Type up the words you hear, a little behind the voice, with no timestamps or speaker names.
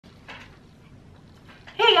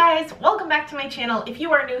guys, welcome back to my channel. If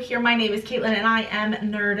you are new here, my name is Caitlin and I am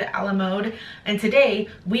Nerd a la mode, and today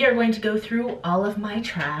we are going to go through all of my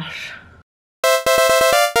trash.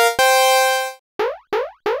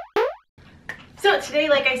 So today,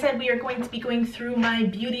 like I said, we are going to be going through my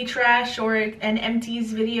beauty trash, or an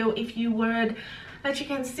empties video if you would. As you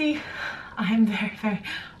can see, I'm very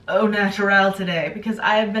au naturel today because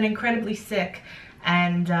I have been incredibly sick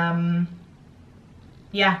and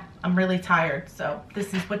yeah, I'm really tired, so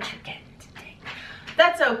this is what you're getting today.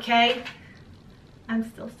 That's okay. I'm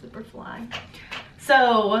still super fly.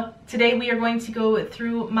 So today we are going to go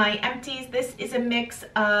through my empties. This is a mix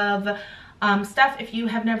of stuff. If you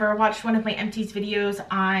have never watched one of my empties videos,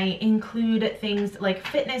 I include things like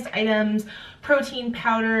fitness items, protein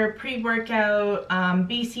powder, pre-workout,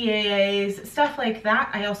 BCAAs, stuff like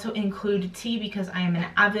that. I also include tea because I am an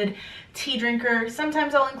avid tea drinker.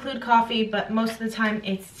 Sometimes I'll include coffee, but most of the time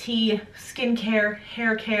it's tea, skincare,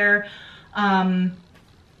 hair care,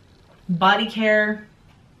 body care,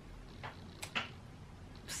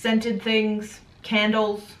 scented things,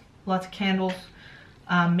 candles, lots of candles,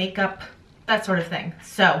 makeup, that sort of thing.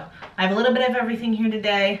 So I have a little bit of everything here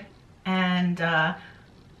today, and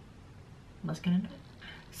let's get into it.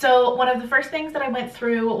 So one of the first things that I went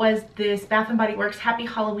through was this Bath & Body Works Happy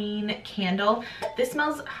Halloween candle. This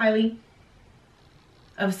smells highly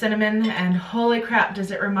of cinnamon, and holy crap does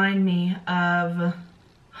it remind me of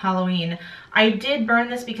Halloween. I did burn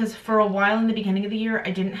this because for a while in the beginning of the year I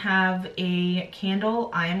didn't have a candle.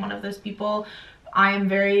 I am one of those people. I am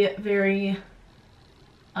very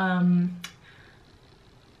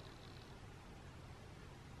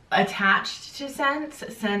attached to scents.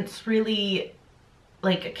 Scents really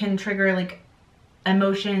like can trigger like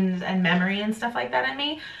emotions and memory and stuff like that in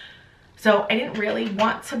me. So I didn't really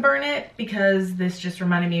want to burn it because this just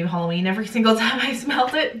reminded me of Halloween every single time I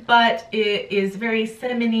smelled it, but it is very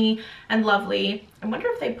cinnamony and lovely. I wonder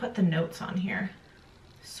if they put the notes on here.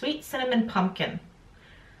 Sweet cinnamon pumpkin.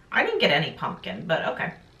 I didn't get any pumpkin, but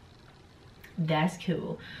okay. That's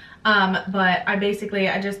cool. But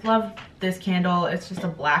I just love this candle. It's just a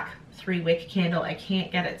black 3-wick candle. I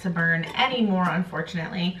can't get it to burn anymore,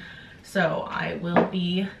 unfortunately. So I will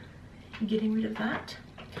be getting rid of that.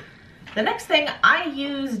 The next thing I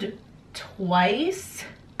used twice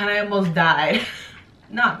and I almost died.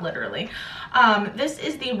 Not literally. This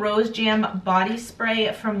is the Rose Jam body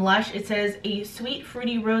spray from Lush. It says a sweet,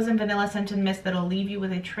 fruity rose and vanilla scented mist that'll leave you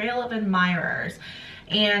with a trail of admirers.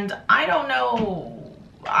 And I don't know,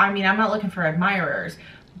 I mean, I'm not looking for admirers,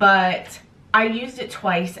 but I used it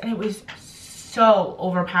twice and it was so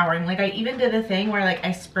overpowering. Like I even did a thing where like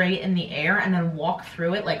I spray it in the air and then walk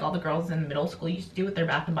through it like all the girls in middle school used to do with their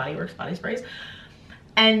Bath & Body Works body sprays.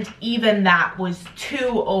 And even that was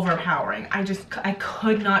too overpowering. I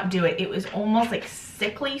could not do it. It was almost like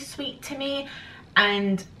sickly sweet to me.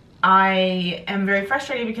 And I am very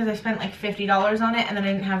frustrated because I spent like $50 on it and then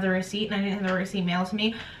I didn't have the receipt, and I didn't have the receipt mailed to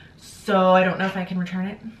me. So I don't know if I can return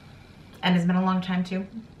it. And it's been a long time too.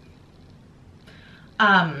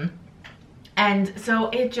 And so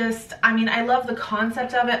it just, I mean, I love the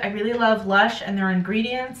concept of it. I really love Lush and their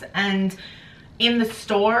ingredients. And in the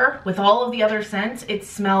store with all of the other scents, it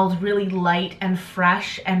smelled really light and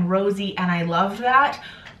fresh and rosy, and I loved that.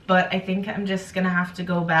 But I think I'm just gonna have to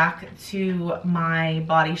go back to my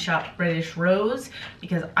Body Shop British Rose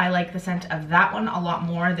because I like the scent of that one a lot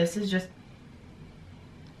more. This is just,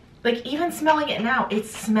 like, even smelling it now, it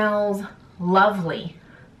smells lovely.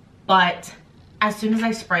 But as soon as I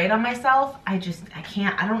spray it on myself, I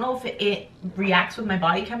can't, I don't know if it reacts with my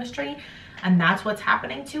body chemistry and that's what's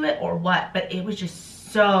happening to it or what, but it was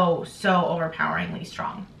just so overpoweringly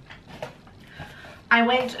strong. I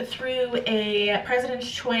went through a President's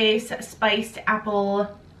Choice Spiced Apple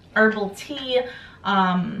Herbal Tea.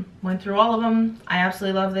 Went through all of them. I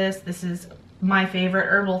absolutely love this. This is my favorite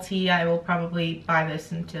herbal tea. I will probably buy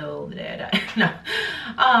this until the day I die.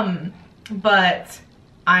 No. But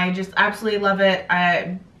I just absolutely love it.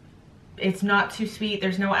 It's not too sweet.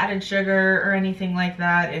 There's no added sugar or anything like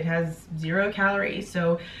that. It has 0 calories.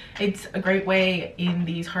 So it's a great way in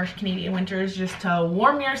these harsh Canadian winters just to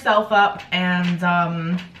warm yourself up. And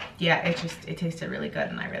yeah, it tasted really good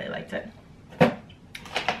and I really liked it.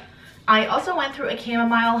 I also went through a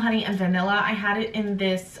chamomile, honey, and vanilla. I had it in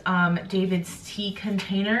this David's tea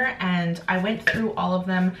container and I went through all of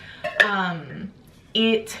them.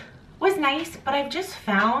 It was nice, but I've just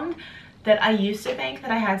found that I used to think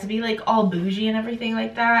that I had to be like all bougie and everything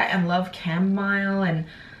like that and love chamomile and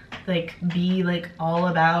like be like all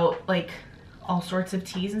about like all sorts of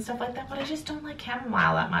teas and stuff like that, but I just don't like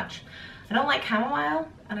chamomile that much. I don't like chamomile,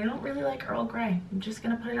 and I don't really like Earl Grey. I'm just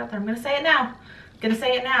gonna put it out there. I'm gonna say it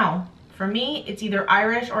now. For me, it's either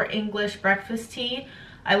Irish or English breakfast tea.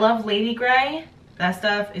 I love Lady Grey. That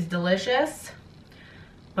stuff is delicious.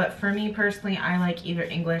 But for me personally, I like either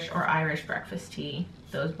English or Irish breakfast tea.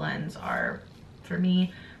 Those blends are, for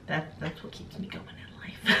me, that's what keeps me going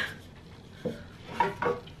in life.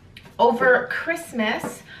 Over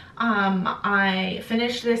Christmas, I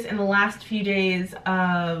finished this in the last few days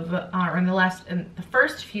of, or in the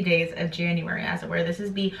first few days of January, as it were. This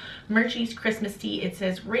is the Murchie's Christmas tea. It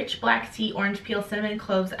says rich black tea, orange peel, cinnamon,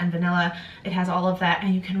 cloves, and vanilla. It has all of that,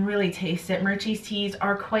 and you can really taste it. Murchie's teas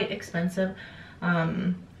are quite expensive.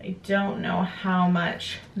 I don't know how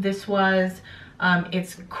much this was.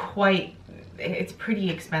 It's pretty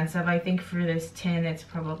expensive. I think for this tin, it's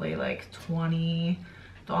probably like $20,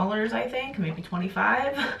 I think, maybe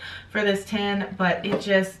 25 for this tin, but it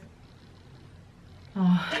just,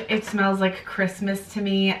 it smells like Christmas to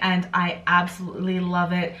me, and I absolutely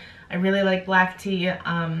love it. I really like black tea,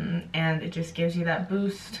 and it just gives you that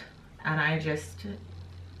boost, and I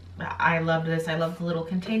love this. I love the little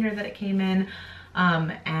container that it came in,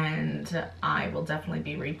 and I will definitely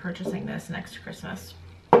be repurchasing this next Christmas.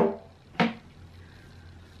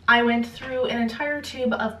 I went through an entire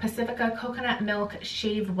tube of Pacifica Coconut Milk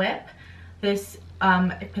Shave Whip. This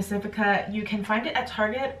Pacifica, you can find it at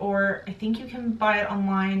Target, or I think you can buy it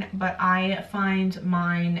online, but I find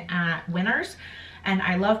mine at Winners. And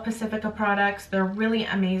I love Pacifica products. They're really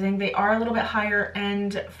amazing. They are a little bit higher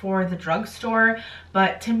end for the drugstore,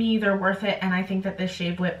 but to me, they're worth it. And I think that this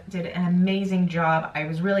Shave Whip did an amazing job. I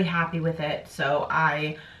was really happy with it. So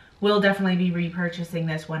I will definitely be repurchasing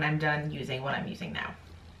this when I'm done using what I'm using now.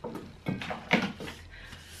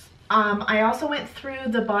 I also went through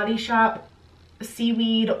the Body Shop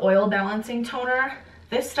Seaweed Oil Balancing Toner.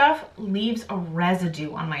 This stuff leaves a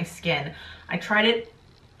residue on my skin. I tried it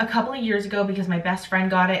a couple of years ago because my best friend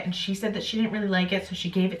got it and she said that she didn't really like it, so she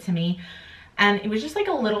gave it to me, and it was just like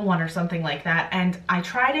a little one or something like that, and I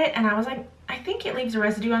tried it and I was like, I think it leaves a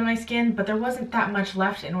residue on my skin, but there wasn't that much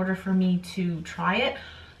left in order for me to try it.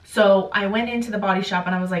 So I went into the Body Shop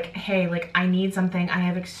and I was like, hey, like, I need something. I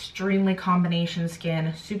have extremely combination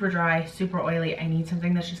skin, super dry, super oily. I need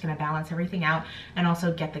something that's just gonna balance everything out and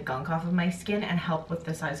also get the gunk off of my skin and help with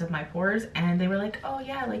the size of my pores. And they were like, oh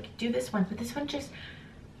yeah, like, do this one, but this one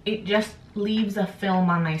it just leaves a film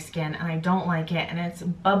on my skin and I don't like it, and it's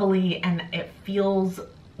bubbly and it feels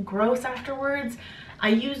gross afterwards. I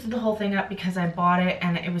used the whole thing up because I bought it,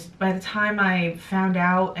 and it was, by the time I found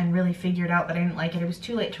out and really figured out that I didn't like it, it was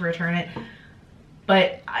too late to return it.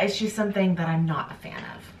 But it's just something that I'm not a fan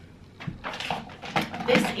of.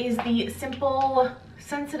 This is the Simple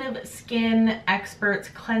Sensitive Skin Experts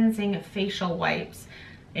Cleansing Facial Wipes.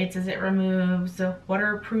 It says it removes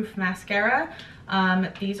waterproof mascara.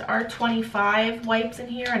 These are 25 wipes in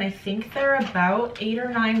here, and I think they're about $8 or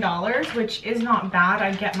 $9, which is not bad.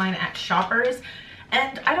 I get mine at Shoppers.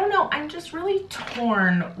 And I don't know, I'm just really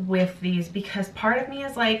torn with these because part of me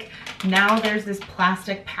is like, now there's this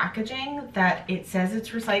plastic packaging that it says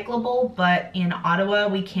it's recyclable, but in Ottawa,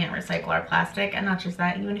 we can't recycle our plastic. And not just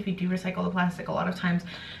that, even if you do recycle the plastic, a lot of times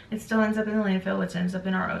it still ends up in the landfill, which ends up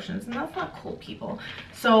in our oceans, and that's not cool, people.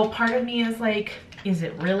 So part of me is like, is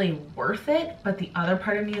it really worth it? But the other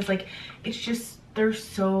part of me is like, it's just, they're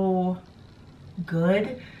so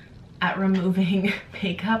good at removing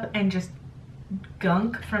makeup and just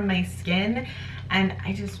gunk from my skin, and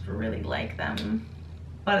I just really like them.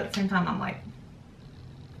 But at the same time, I'm like,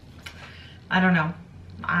 I don't know.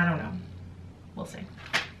 We'll see.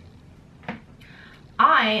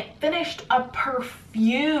 I finished a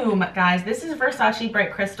perfume, guys. This is Versace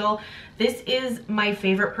Bright Crystal. This is my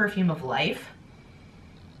favorite perfume of life.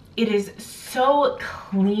 It is so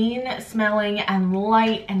clean smelling and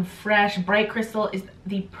light and fresh. Bright Crystal is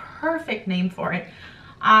the perfect name for it.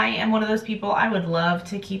 I am one of those people, I would love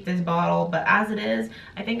to keep this bottle, but as it is,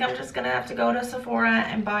 I think I'm just gonna have to go to Sephora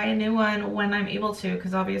and buy a new one when I'm able to,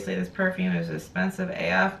 because obviously this perfume is expensive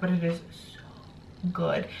AF, but it is so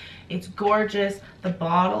good. It's gorgeous. The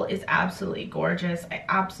bottle is absolutely gorgeous. I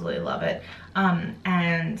absolutely love it.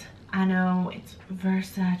 And I know it's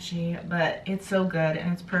Versace, but it's so good,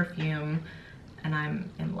 and it's perfume, and I'm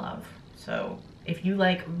in love. So if you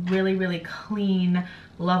like really, really clean,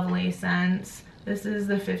 lovely scents, this is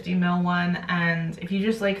the 50 ml one, and if you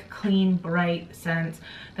just like clean, bright scents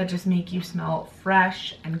that just make you smell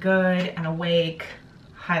fresh and good and awake,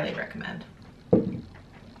 highly recommend.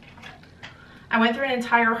 I went through an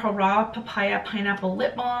entire Hurrah Papaya Pineapple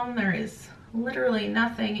Lip Balm. There is literally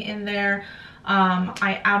nothing in there.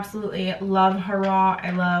 I absolutely love Hurrah.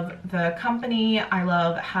 I love the company. I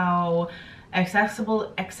love how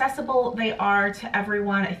accessible they are to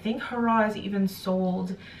everyone. I think Hurrah is even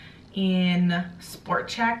sold in Sport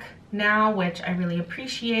Check now, which I really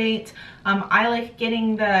appreciate. I like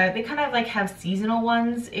getting they kind of like have seasonal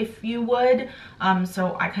ones, if you would.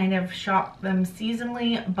 So I kind of shop them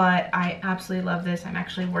seasonally, but I absolutely love this. I'm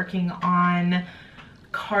actually working on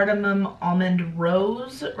Cardamom Almond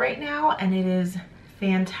Rose right now, and it is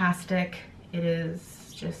fantastic. It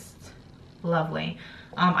is just lovely.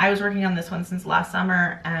 I was working on this one since last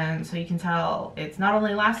summer, and so you can tell it's not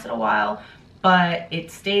only lasted a while, but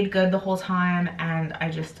it stayed good the whole time, and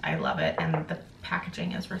I love it, and the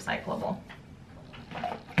packaging is recyclable.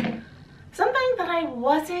 Something that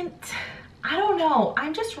I don't know,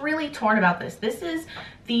 I'm just really torn about this. This is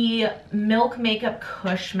the Milk Makeup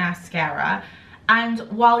Kush Mascara. And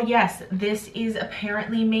while yes, this is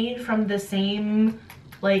apparently made from the same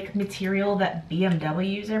like material that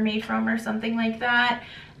BMWs are made from or something like that,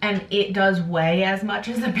 and it does weigh as much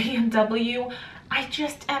as a BMW, I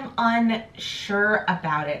just am unsure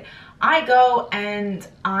about it. I go and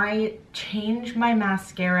I change my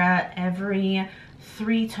mascara every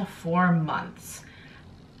 3 to 4 months,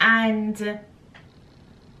 and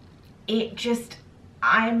it just,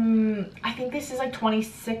 I think this is like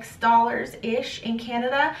 $26-ish in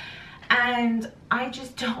Canada, and I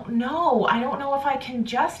just don't know. I don't know if I can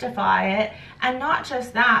justify it. And not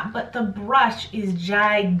just that, but the brush is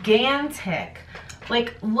gigantic.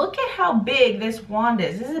 Like, look at how big this wand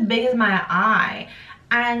is. This is as big as my eye.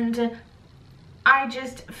 And I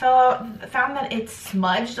just found that it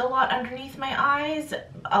smudged a lot underneath my eyes.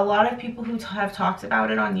 A lot of people who have talked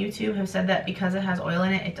about it on YouTube have said that because it has oil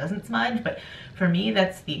in it, it doesn't smudge. But for me,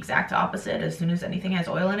 that's the exact opposite. As soon as anything has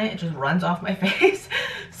oil in it, it just runs off my face.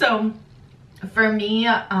 So for me,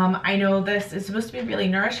 I know this is supposed to be really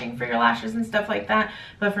nourishing for your lashes and stuff like that,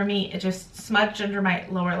 but for me, it just smudged under my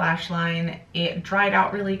lower lash line. It dried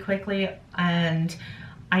out really quickly, and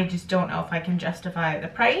I just don't know if I can justify the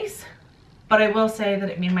price. But I will say that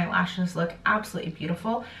it made my lashes look absolutely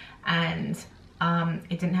beautiful, and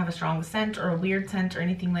it didn't have a strong scent or a weird scent or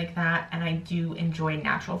anything like that, and I do enjoy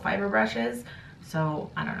natural fiber brushes,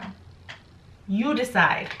 so I don't know. You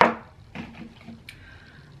decide.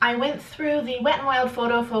 I went through the Wet n Wild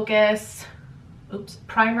Photo Focus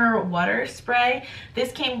primer water spray.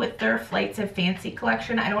 This came with their Flights of Fancy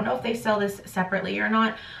collection. I don't know if they sell this separately or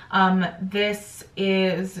not. This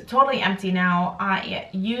is totally empty now. I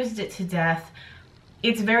used it to death.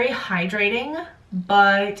 It's very hydrating,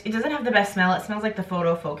 but it doesn't have the best smell. It smells like the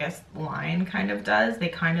Photo Focus line kind of does. They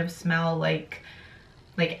kind of smell like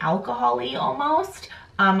alcohol-y almost,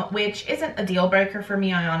 which isn't a deal breaker for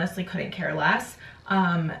me. I honestly couldn't care less.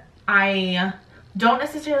 I don't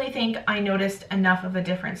necessarily think I noticed enough of a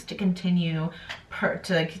difference to continue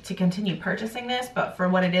purchasing this, but for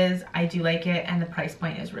what it is, I do like it, and the price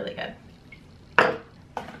point is really good.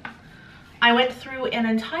 I went through an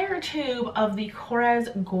entire tube of the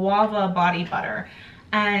Korres Guava Body Butter,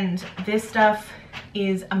 and this stuff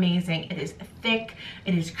is amazing. It is thick,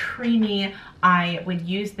 it is creamy. I would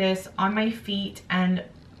use this on my feet, and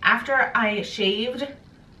after I shaved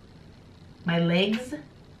my legs,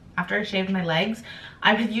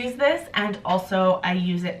 I would use this, and also I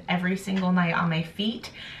use it every single night on my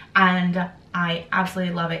feet, and I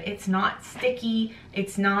absolutely love it. It's not sticky,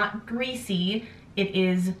 it's not greasy, it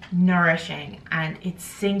is nourishing, and it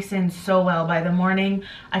sinks in so well. By the morning,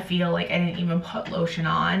 I feel like I didn't even put lotion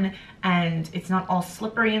on, and it's not all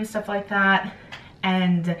slippery and stuff like that,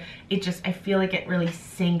 and it just, I feel like it really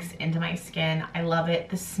sinks into my skin. I love it.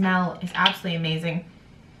 The smell is absolutely amazing.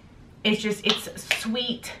 It's just, it's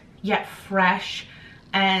sweet yet fresh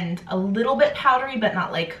and a little bit powdery, but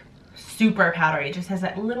not like super powdery. It just has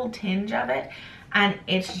that little tinge of it, and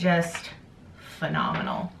it's just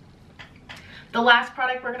phenomenal. The last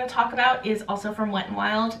product we're going to talk about is also from Wet n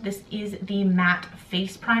Wild. This is the Matte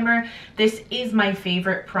Face Primer. This is my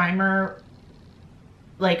favorite primer,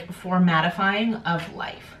 like, for mattifying of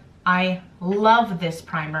life. I love this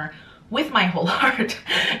primer with my whole heart.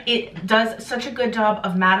 It does such a good job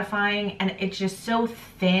of mattifying, and it's just so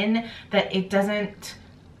thin that it doesn't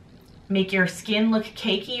make your skin look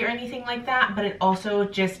cakey or anything like that, but it also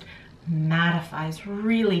just mattifies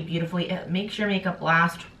really beautifully. It makes your makeup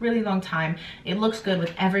last really long time. It looks good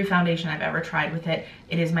with every foundation I've ever tried with it.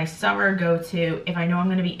 It is my summer go-to. If I know I'm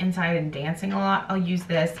gonna be inside and dancing a lot, I'll use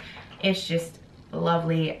this. It's just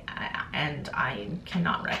lovely, and I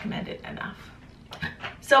cannot recommend it enough.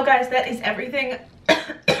 So guys, that is everything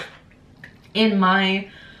in my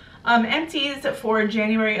empties for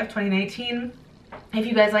January of 2019. If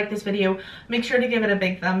you guys like this video, make sure to give it a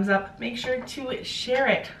big thumbs up. Make sure to share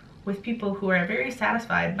it with people who are very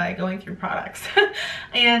satisfied by going through products.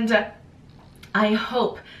 And I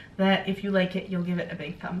hope that if you like it, you'll give it a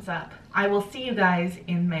big thumbs up. I will see you guys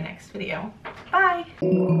in my next video.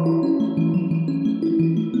 Bye!